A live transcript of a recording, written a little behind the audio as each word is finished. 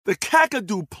The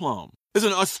Kakadu plum is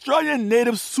an Australian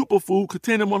native superfood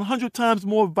containing 100 times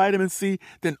more vitamin C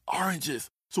than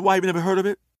oranges. So why have you never heard of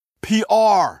it?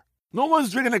 PR. No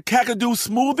one's drinking a Kakadu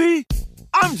smoothie?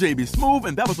 I'm JB Smoove,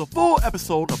 and that was a full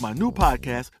episode of my new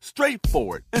podcast,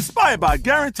 Straightforward, inspired by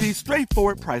guaranteed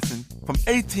straightforward pricing from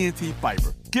AT&T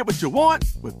Fiber. Get what you want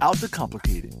without the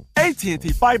complicated. AT&T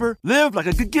Fiber, live like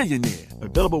a gigillionaire.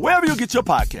 Available wherever you get your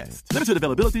podcasts. Limited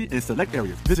availability in select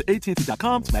areas. Visit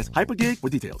AT&T.com/hypergig for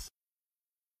details.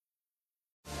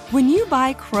 When you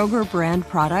buy Kroger brand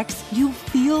products, you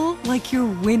feel like you're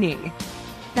winning.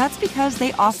 That's because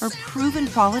they offer proven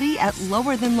quality at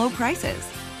lower than low prices.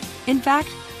 In fact,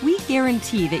 we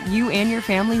guarantee that you and your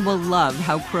family will love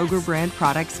how Kroger brand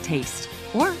products taste,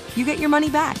 or you get your money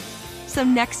back. So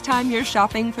next time you're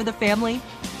shopping for the family,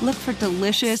 look for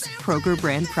delicious Kroger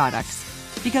brand products,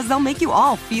 because they'll make you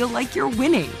all feel like you're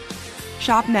winning.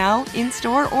 Shop now,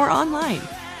 in-store, or online.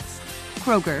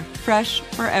 Kroger, fresh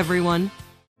for everyone.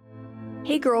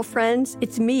 Hey girlfriends,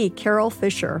 it's me, Carol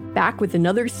Fisher, back with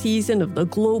another season of the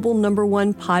global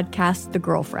 #1 podcast, The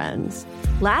Girlfriends.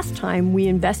 Last time, we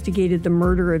investigated the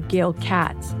murder of Gail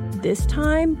Katz. This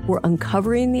time, we're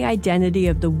uncovering the identity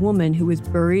of the woman who was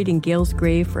buried in Gail's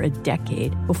grave for a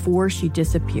decade before she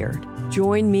disappeared.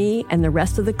 Join me and the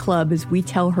rest of the club as we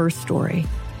tell her story.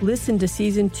 Listen to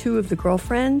Season 2 of The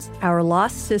Girlfriends, Our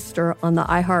Lost Sister on the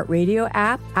iHeartRadio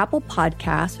app, Apple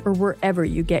Podcasts, or wherever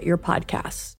you get your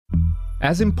podcasts.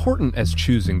 As important as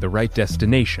choosing the right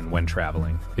destination when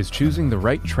traveling is choosing the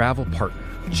right travel partner.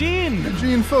 Gene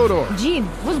Fodor. Gene,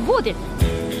 was good.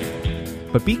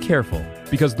 But be careful,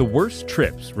 because the worst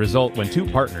trips result when two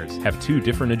partners have two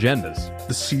different agendas.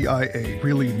 The CIA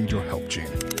really need your help, Gene.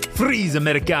 Freeze,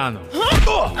 Americano.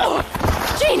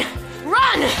 Gene,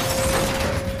 run!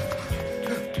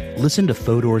 Listen to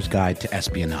Fodor's Guide to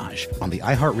Espionage on the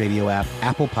iHeartRadio app,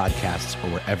 Apple Podcasts,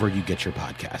 or wherever you get your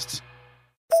podcasts.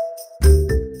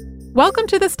 Welcome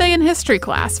to This Day in History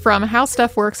class from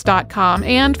HowStuffWorks.com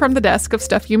and from the desk of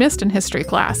Stuff You Missed in History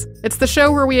class. It's the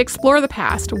show where we explore the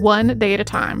past one day at a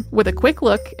time with a quick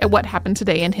look at what happened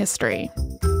today in history.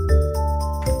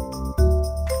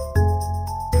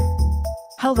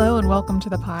 Hello and welcome to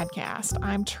the podcast.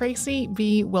 I'm Tracy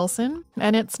V. Wilson,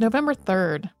 and it's November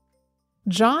 3rd.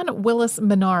 John Willis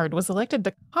Menard was elected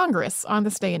to Congress on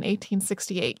this day in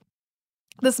 1868.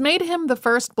 This made him the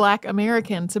first Black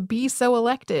American to be so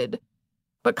elected,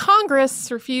 but Congress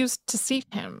refused to seat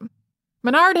him.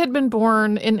 Menard had been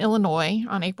born in Illinois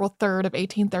on April 3rd of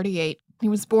 1838. He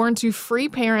was born to free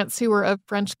parents who were of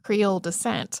French Creole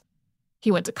descent. He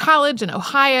went to college in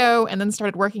Ohio and then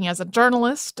started working as a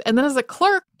journalist and then as a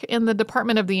clerk in the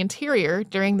Department of the Interior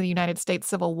during the United States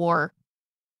Civil War.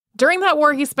 During that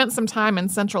war, he spent some time in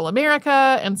Central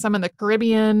America and some in the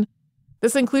Caribbean.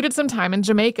 This included some time in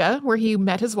Jamaica, where he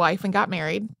met his wife and got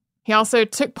married. He also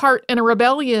took part in a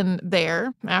rebellion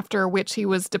there, after which he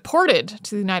was deported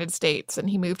to the United States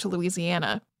and he moved to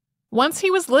Louisiana. Once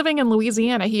he was living in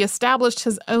Louisiana, he established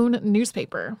his own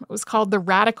newspaper. It was called the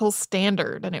Radical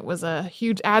Standard, and it was a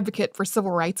huge advocate for civil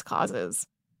rights causes.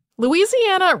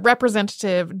 Louisiana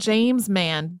Representative James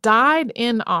Mann died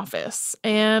in office,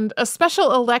 and a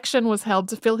special election was held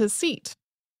to fill his seat.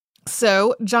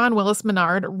 So John Willis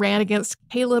Menard ran against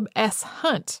Caleb S.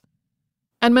 Hunt.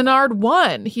 And Menard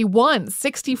won. He won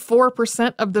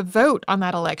 64% of the vote on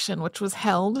that election, which was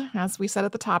held, as we said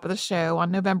at the top of the show,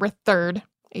 on November 3rd,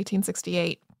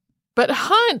 1868. But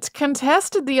Hunt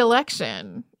contested the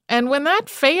election. And when that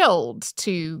failed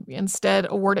to instead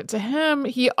award it to him,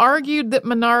 he argued that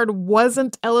Menard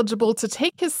wasn't eligible to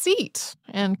take his seat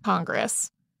in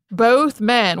Congress. Both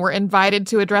men were invited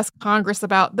to address Congress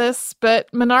about this,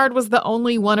 but Menard was the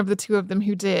only one of the two of them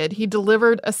who did. He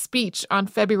delivered a speech on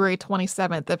February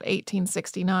 27th of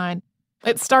 1869.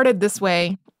 It started this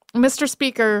way: Mr.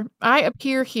 Speaker, I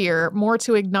appear here more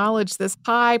to acknowledge this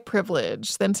high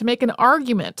privilege than to make an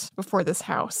argument before this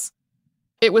House.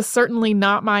 It was certainly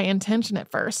not my intention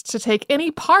at first to take any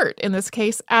part in this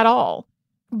case at all.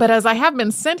 But as I have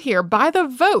been sent here by the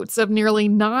votes of nearly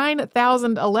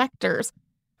 9,000 electors,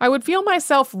 I would feel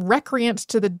myself recreant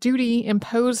to the duty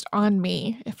imposed on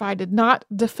me if I did not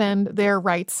defend their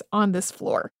rights on this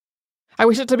floor. I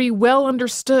wish it to be well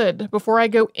understood before I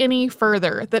go any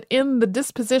further that in the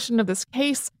disposition of this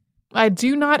case, I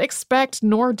do not expect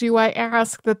nor do I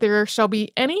ask that there shall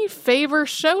be any favor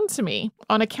shown to me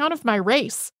on account of my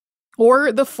race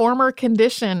or the former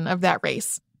condition of that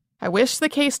race. I wish the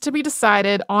case to be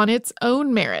decided on its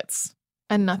own merits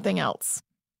and nothing else.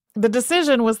 The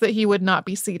decision was that he would not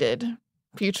be seated.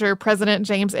 Future President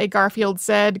James A. Garfield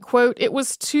said, quote, "It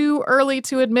was too early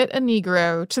to admit a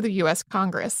Negro to the U.S.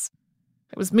 Congress."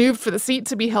 It was moved for the seat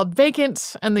to be held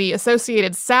vacant and the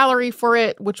associated salary for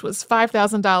it, which was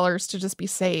 $5,000, to just be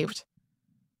saved.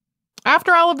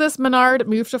 After all of this, Menard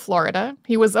moved to Florida.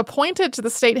 He was appointed to the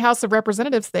State House of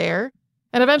Representatives there,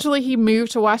 and eventually he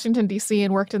moved to Washington, D.C.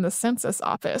 and worked in the census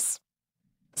office.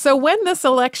 So when this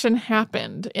election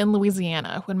happened in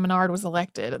Louisiana, when Menard was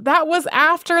elected, that was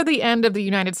after the end of the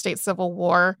United States Civil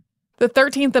War. The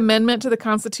 13th Amendment to the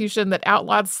Constitution that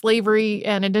outlawed slavery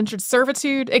and indentured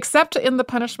servitude, except in the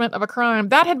punishment of a crime,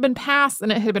 that had been passed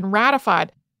and it had been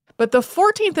ratified. But the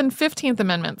 14th and 15th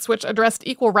Amendments, which addressed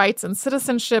equal rights and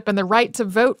citizenship and the right to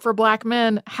vote for Black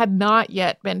men, had not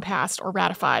yet been passed or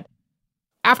ratified.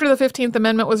 After the 15th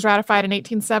Amendment was ratified in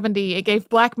 1870, it gave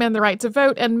Black men the right to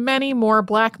vote, and many more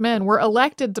Black men were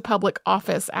elected to public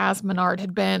office, as Menard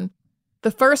had been. The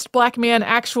first Black man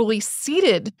actually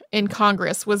seated in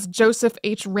Congress was Joseph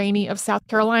H. Rainey of South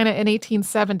Carolina in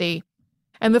 1870.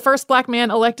 And the first Black man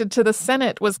elected to the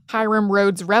Senate was Hiram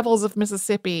Rhodes Revels of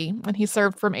Mississippi, and he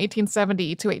served from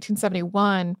 1870 to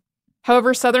 1871.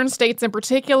 However, Southern states in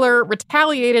particular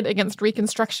retaliated against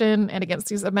Reconstruction and against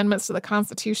these amendments to the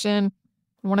Constitution.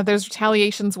 One of those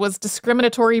retaliations was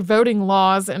discriminatory voting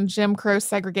laws and Jim Crow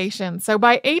segregation. So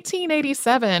by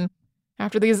 1887,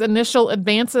 after these initial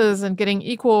advances in getting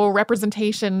equal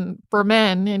representation for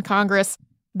men in Congress,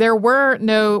 there were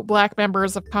no Black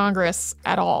members of Congress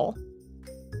at all.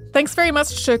 Thanks very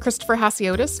much to Christopher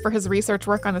Hasiotis for his research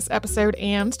work on this episode,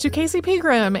 and to Casey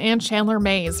Pegram and Chandler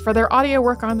Mays for their audio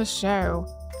work on the show.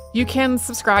 You can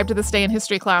subscribe to This Day in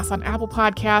History class on Apple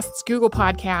Podcasts, Google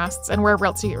Podcasts, and wherever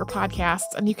else you get your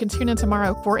podcasts, and you can tune in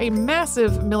tomorrow for a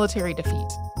massive military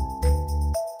defeat.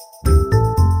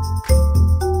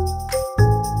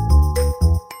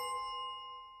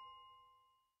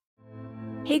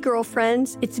 Hey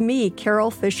girlfriends, it's me, Carol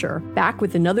Fisher, back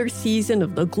with another season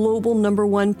of the global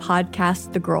 #1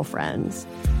 podcast, The Girlfriends.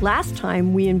 Last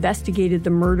time, we investigated the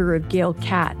murder of Gail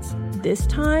Katz. This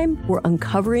time, we're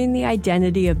uncovering the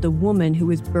identity of the woman who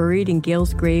was buried in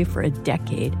Gail's grave for a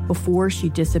decade before she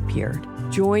disappeared.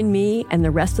 Join me and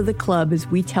the rest of the club as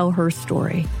we tell her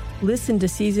story. Listen to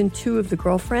Season 2 of The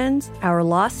Girlfriends, Our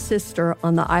Lost Sister,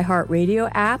 on the iHeartRadio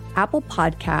app, Apple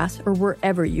Podcasts, or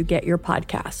wherever you get your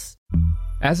podcasts.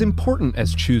 As important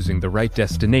as choosing the right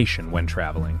destination when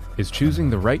traveling is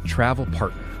choosing the right travel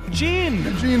partner. Gene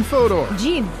Fodor.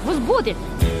 Gene, was будет?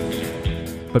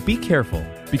 But be careful,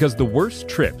 because the worst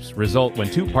trips result when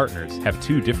two partners have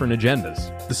two different agendas.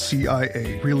 The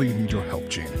CIA really need your help,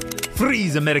 Gene.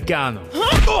 Freeze, Americano!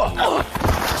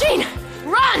 Gene,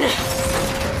 run!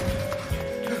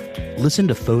 Listen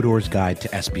to Fodor's Guide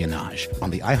to Espionage on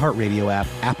the iHeartRadio app,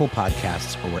 Apple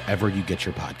Podcasts, or wherever you get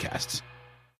your podcasts.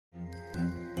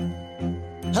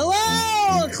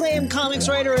 Hello, acclaimed comics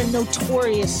writer and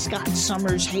notorious Scott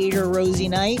Summers hater, Rosie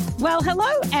Knight. Well, hello,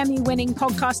 Emmy-winning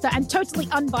podcaster and totally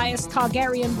unbiased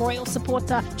Targaryen royal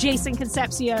supporter, Jason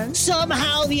Concepcion.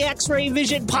 Somehow the X-Ray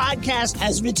Vision podcast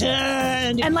has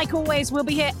returned. And like always, we'll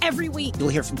be here every week. You'll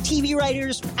hear from TV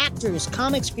writers, actors,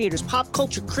 comics creators, pop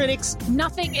culture critics.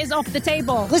 Nothing is off the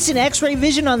table. Listen to X-Ray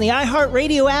Vision on the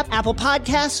iHeartRadio app, Apple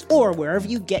Podcasts, or wherever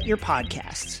you get your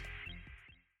podcasts.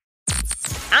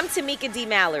 I'm Tamika D.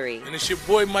 Mallory. And it's your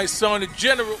boy, my son, the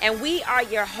General. And we are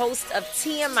your hosts of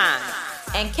TMI.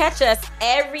 And catch us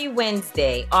every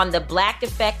Wednesday on the Black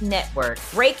Effect Network,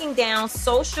 breaking down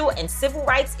social and civil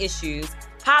rights issues,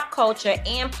 pop culture,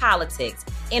 and politics,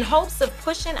 in hopes of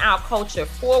pushing our culture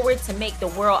forward to make the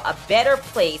world a better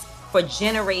place for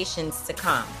generations to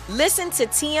come. Listen to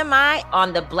TMI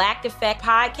on the Black Effect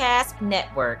Podcast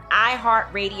Network,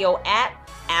 iHeartRadio app,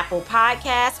 Apple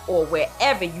Podcasts, or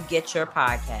wherever you get your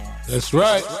podcasts. That's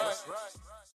right.